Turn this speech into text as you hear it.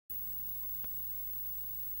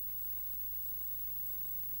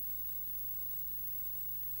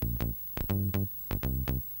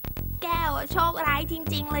โชคร้ายจ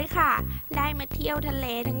ริงๆเลยค่ะได้มาเที่ยวทะเล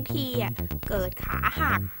ทั้งทีเกิดขา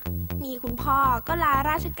หักนี่คุณพ่อก็ลา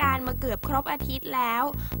ราชการมาเกือบครบอาทิตย์แล้ว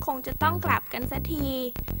คงจะต้องกลับกันสักที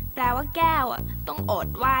แปลว่าแก้วต้องอด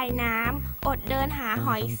ว่ายน้ำอดเดินหาห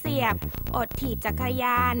อยเสียบอดถีบจักรย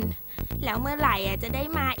านแล้วเมื่อไหร่จะได้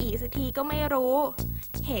มาอีกสักทีก็ไม่รู้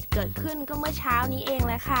เหตุเกิดขึ้นก็เมื่อเช้านี้เองแ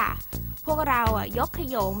หละค่ะพวกเรายกข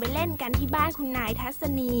โยงไปเล่นกันที่บ้านคุณนายทัศ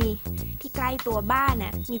นีที่ใกล้ตัวบ้าน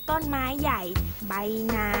มีต้นไม้ใหญ่ใบ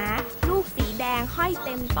หนาลูกสีแดงห้อยเ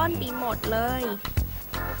ต็มต้นไปหมดเลย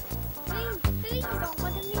ส่งมา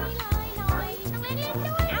ทางนี้เลยหน่อยต้องเล่น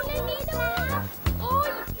ด้วยเอาเล่นนี้ด้วยโอ้ย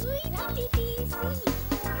ทำดีๆสิ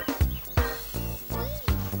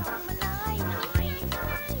ส่งมาเลยหน่อย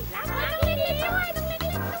รักต้องเล่นด้วยต้องเล่นด้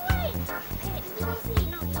วยเห็นดูสิ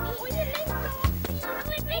หน่อยนี่โอ้ยเล่นก่อนต้อง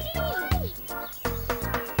เล่นด้วย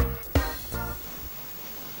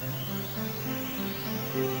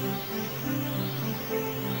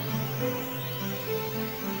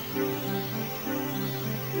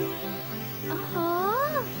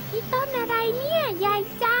ต้นอะไรเนี่ยใหญ่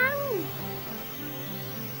จัง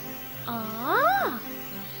อ๋อ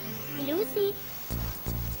ไม่รู้สิ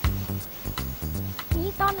นี่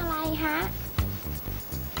ต้นอะไรฮะ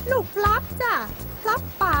ลูกพลับจ้ะพลับ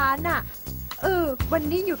ป่าน่ะวัน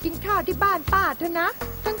นี้อยู่กินข้าวที่บ้านป้าเถอะนะ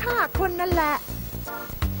ทั้ง5 คนนั่นแหละ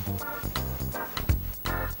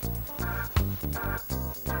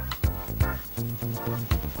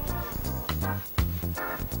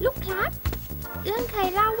ลูกพลับเอื้องเคย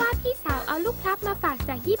เล่าว่าพี่สาวเอาลูกพลับมาฝาก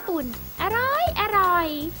จากญี่ปุ่นอร่อย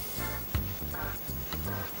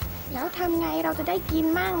แล้วทำไงเราจะได้กิน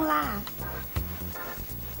มั่งล่ะ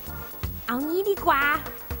เอางี้ดีกว่า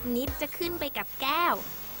นิดจะขึ้นไปกับแก้ว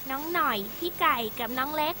น้องหน่อยพี่ไก่กับน้อ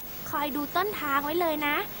งเล็กคอยดูต้นทางไว้เลยน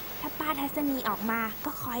ะถ้าป้าทัศนีออกมา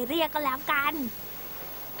ก็คอยเรียกก็แล้วกัน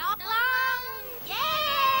ตกลงเย้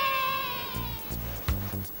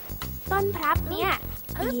ต้นพลับเนี่ย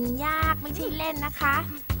ปีนยากไม่ใช่เล่นนะคะ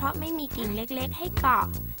เพราะไม่มีกิ่งเล็กๆให้เกาะ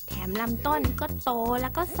แถมลำต้นก็โตแล้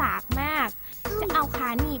วก็สากมากจะเอาขา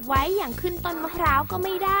หนีบไว้อย่างขึ้นต้นมะพร้าวก็ไ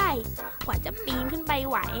ม่ได้กว่าจะปีนขึ้นไป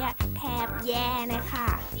ไหวแทบแย่นะคะ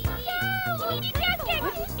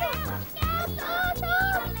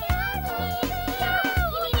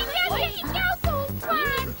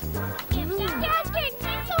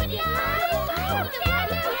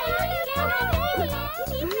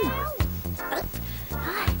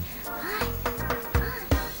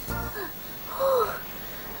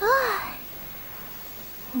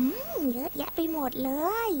เยอะแยะไปหมดเล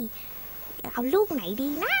ยเอาลูกไหนดี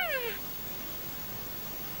นะ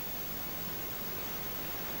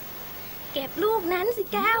เก็บลูกนั้นสิ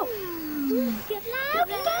แก้วเก็บแล้ว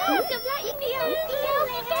พี่แก้วเก็บแล้วอีกเดียวพี่แก้ว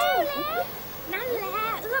แล้วนั่นแหละ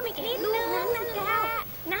เอื้อมอีกนิดนึงนั่นแหละ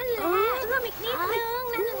นั่นแหละเอื้อมอีกนิดนึง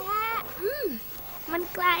นั่นแหละมัน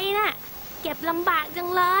ไกลน่ะเก็บลำบากจัง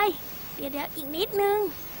เลยเดี๋ยวอีกนิดนึง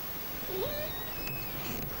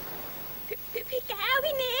พี่แก้ว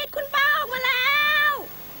พี่นิดคุณป้าออกมาแล้ว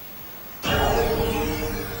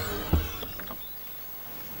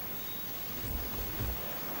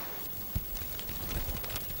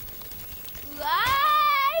ว้า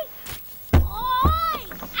ยโอ๊ย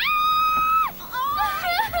โอ๊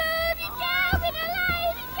ยพี่แก้วเป็นอะไร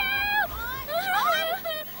พี่แก้ว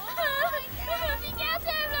พี่แก้วเ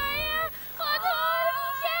จ็บอะไรขอโทษ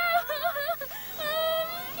พี่แก้ว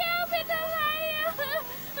พี่แก้วเป็นอะไร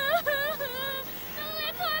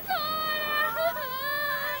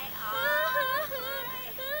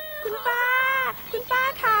คุณป้า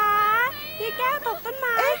คะพี่แก้วตกต้นไ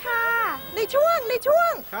ม้ค่ะในช่ว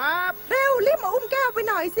งครับเร็วรีบมาอุ้มแก้วไป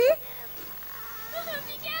หน่อยสิ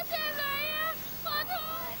พี่แก้วเจ็บอะไรขอโท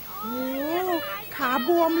ษโอ้ขาบ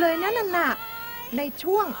วมเลยนะนั่นน่ะใน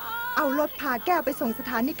ช่วงเอารถพาแก้วไปส่งส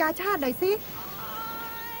ถานีกาชาดหน่อยสิ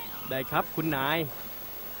ได้ครับคุณนาย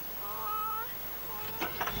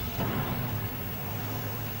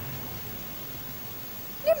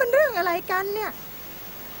นี่มันเรื่องอะไรกันเนี่ย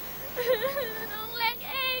น้องเล็ก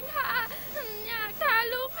เองค่ะอยากทาน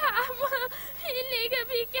ลูกพามาพี่ลีกับ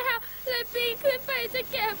พี่แก้วเลยปีนขึ้นไปจะ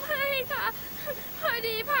เก็บให้ค่ะพอ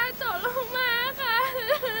ดีพาตกลงมาค่ะ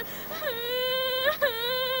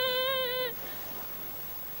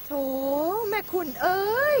โถแม่คุณเ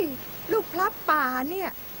อ้ยลูกพลับป่าเนี่ย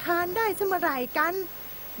ทานได้เมื่อไหร่กัน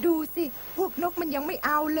ดูสิพวกนกมันยังไม่เ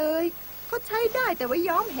อาเลยก็ใช้ได้แต่ว่า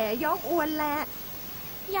ย้อมแหย้อมอวนแหละ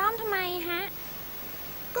ย้อมทำไมฮะ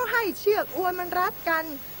ก็ให้เชือกอวนมันรัดกัน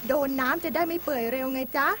โดนน้ำจะได้ไม่เปื่อยเร็วไง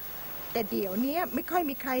จ๊ะแต่เดี๋ยวนี้ไม่ค่อย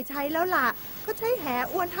มีใครใช้แล้วล่ะก็ใช้แห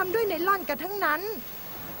อวนทำด้วยไนล่อนกันทั้งนั้น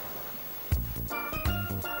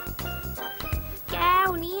แก้ว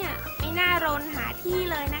เนี่ยไม่น่า ที่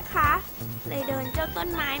เลยนะคะ เลยเดินเจ้าต้น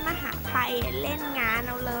ไม้มหาภัยเล่นงานเ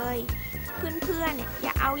อาเลย เพื่อนๆเนี่ยอ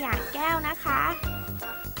ย่าเอาอย่างแก้วนะคะ